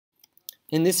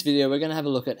In this video, we're going to have a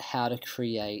look at how to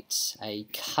create a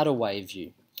cutaway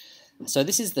view. So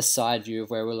this is the side view of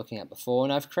where we're looking at before,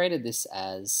 and I've created this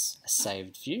as a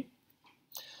saved view.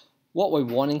 What we're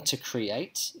wanting to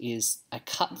create is a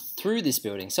cut through this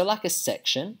building, so like a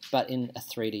section, but in a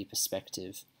 3D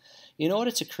perspective. In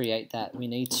order to create that, we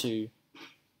need to,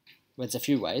 well, there's a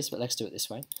few ways, but let's do it this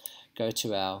way. Go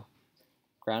to our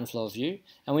ground floor view,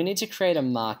 and we need to create a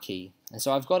marquee. And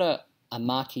so I've got a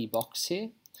marquee box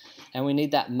here, and we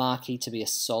need that marquee to be a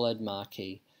solid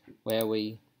marquee where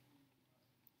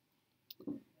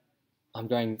I'm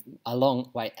going a long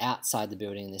way outside the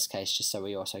building in this case, just so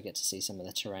we also get to see some of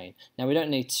the terrain. Now we don't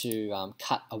need to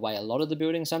cut away a lot of the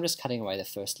building, so I'm just cutting away the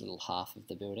first little half of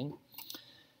the building.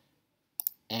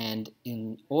 And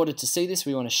in order to see this,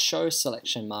 we want to show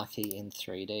selection marquee in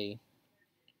 3D.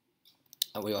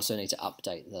 And we also need to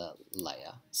update the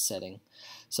layer setting.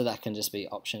 So that can just be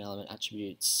option element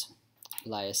attributes,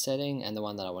 layer setting, and the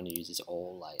one that I want to use is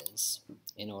all layers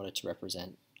in order to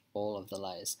represent all of the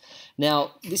layers.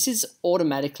 Now this is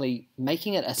automatically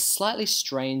making it a slightly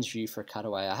strange view for a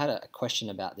cutaway. I had a question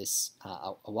about this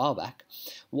a while back.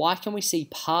 Why can we see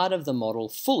part of the model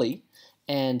fully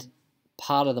and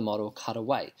part of the model cut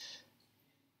away?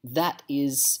 That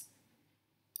is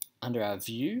under our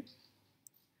view,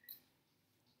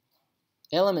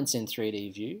 elements in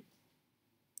 3D view,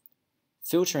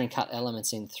 filter and cut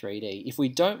elements in 3D. If we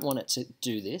don't want it to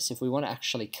do this, if we want to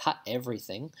actually cut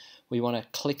everything, we want to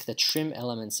click the trim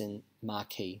elements in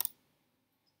marquee.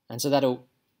 And so that'll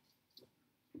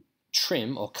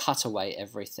trim or cut away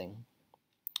everything.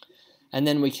 And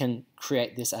then we can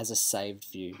create this as a saved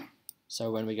view.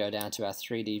 So when we go down to our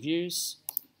 3D views,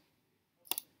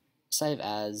 save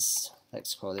as,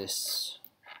 let's call this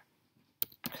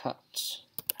cut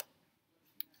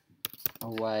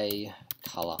away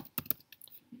color.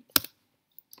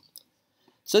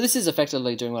 So this is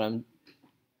effectively doing what I'm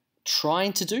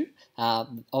trying to do.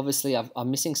 Obviously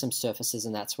I'm missing some surfaces,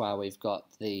 and that's why we've got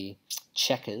the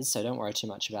checkers, so don't worry too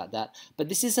much about that. But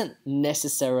this isn't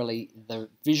necessarily the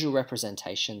visual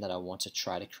representation that I want to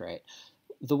try to create.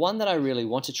 The one that I really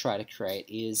want to try to create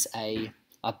is a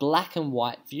black and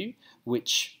white view,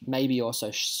 which maybe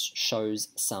also shows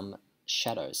some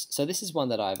shadows. So this is one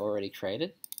that I've already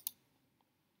created.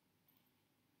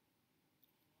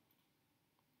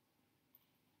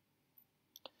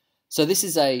 So this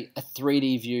is a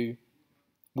 3D view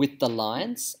with the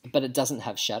lines, but it doesn't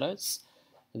have shadows.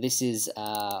 This is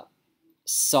a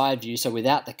side view, so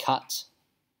without the cut,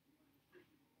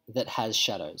 that has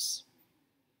shadows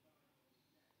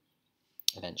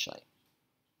eventually.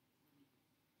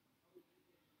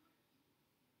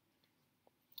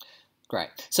 Great.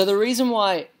 So the reason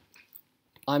why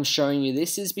I'm showing you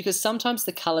this is because sometimes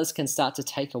the colors can start to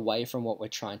take away from what we're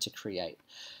trying to create.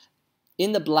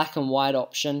 In the black and white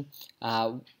option,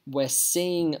 we're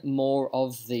seeing more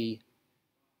of the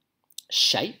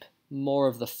shape, more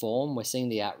of the form. We're seeing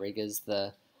the outriggers,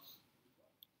 the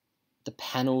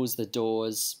panels, the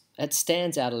doors. It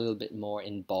stands out a little bit more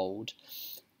in bold.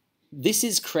 This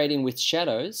is creating with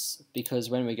shadows because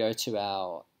when we go to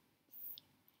our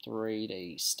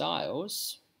 3D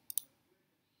styles,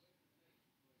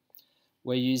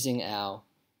 we're using our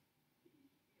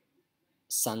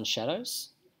sun shadows.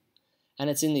 And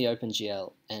it's in the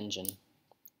OpenGL engine.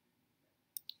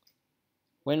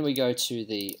 When we go to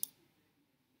the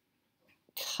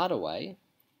cutaway,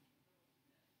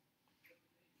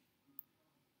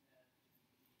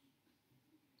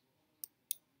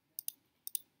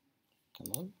 come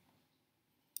on,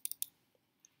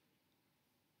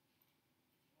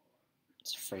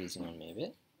 it's freezing on me a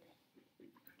bit.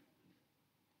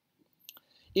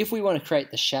 If we want to create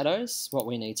the shadows, what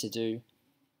we need to do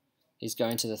is go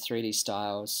into the 3D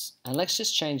styles, and let's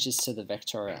just change this to the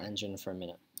vectorial engine for a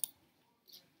minute.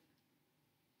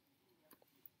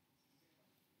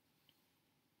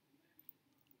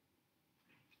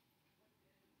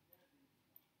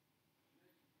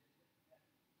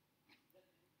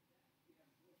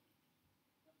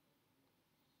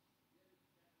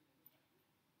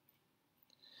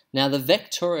 Now the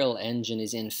vectorial engine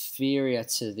is inferior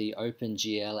to the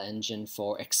OpenGL engine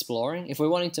for exploring. If we're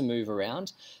wanting to move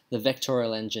around, the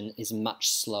vectorial engine is much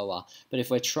slower. But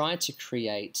if we're trying to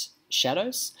create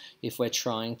shadows, if we're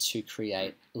trying to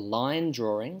create line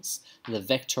drawings, the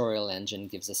vectorial engine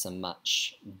gives us a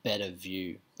much better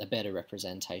view, a better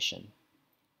representation.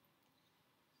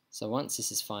 So once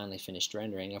this is finally finished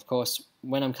rendering, of course,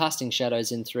 when I'm casting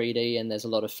shadows in 3D and there's a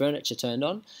lot of furniture turned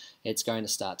on, it's going to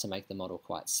start to make the model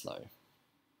quite slow.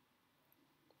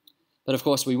 But of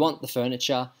course, we want the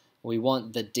furniture We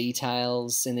want the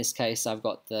details. In this case, I've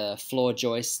got the floor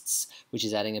joists, which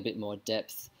is adding a bit more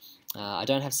depth. I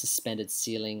don't have suspended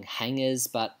ceiling hangers,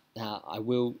 but I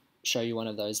will show you one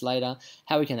of those later.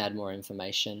 How we can add more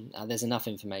information. There's enough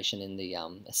information in the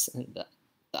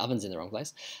oven's in the wrong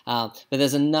place, but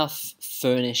there's enough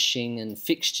furnishing and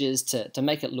fixtures to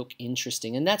make it look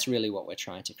interesting, and that's really what we're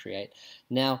trying to create.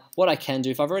 Now, what I can do,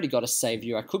 if I've already got a save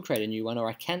view, I could create a new one, or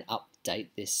I can update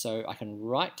this. So I can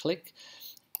right-click,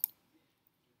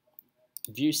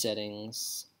 View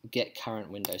Settings, Get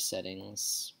Current Window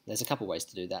Settings. There's a couple ways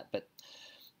to do that, but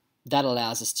that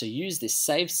allows us to use this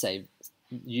same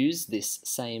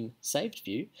saved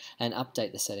view and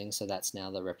update the settings, so that's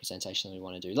now the representation that we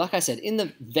want to do. Like I said, in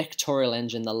the vectorial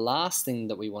engine, the last thing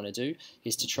that we want to do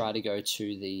is to try to go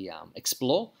to the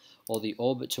Explore or the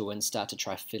Orbit tool and start to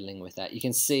try fiddling with that. You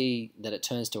can see that it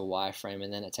turns to a wireframe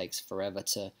and then it takes forever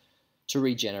to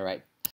regenerate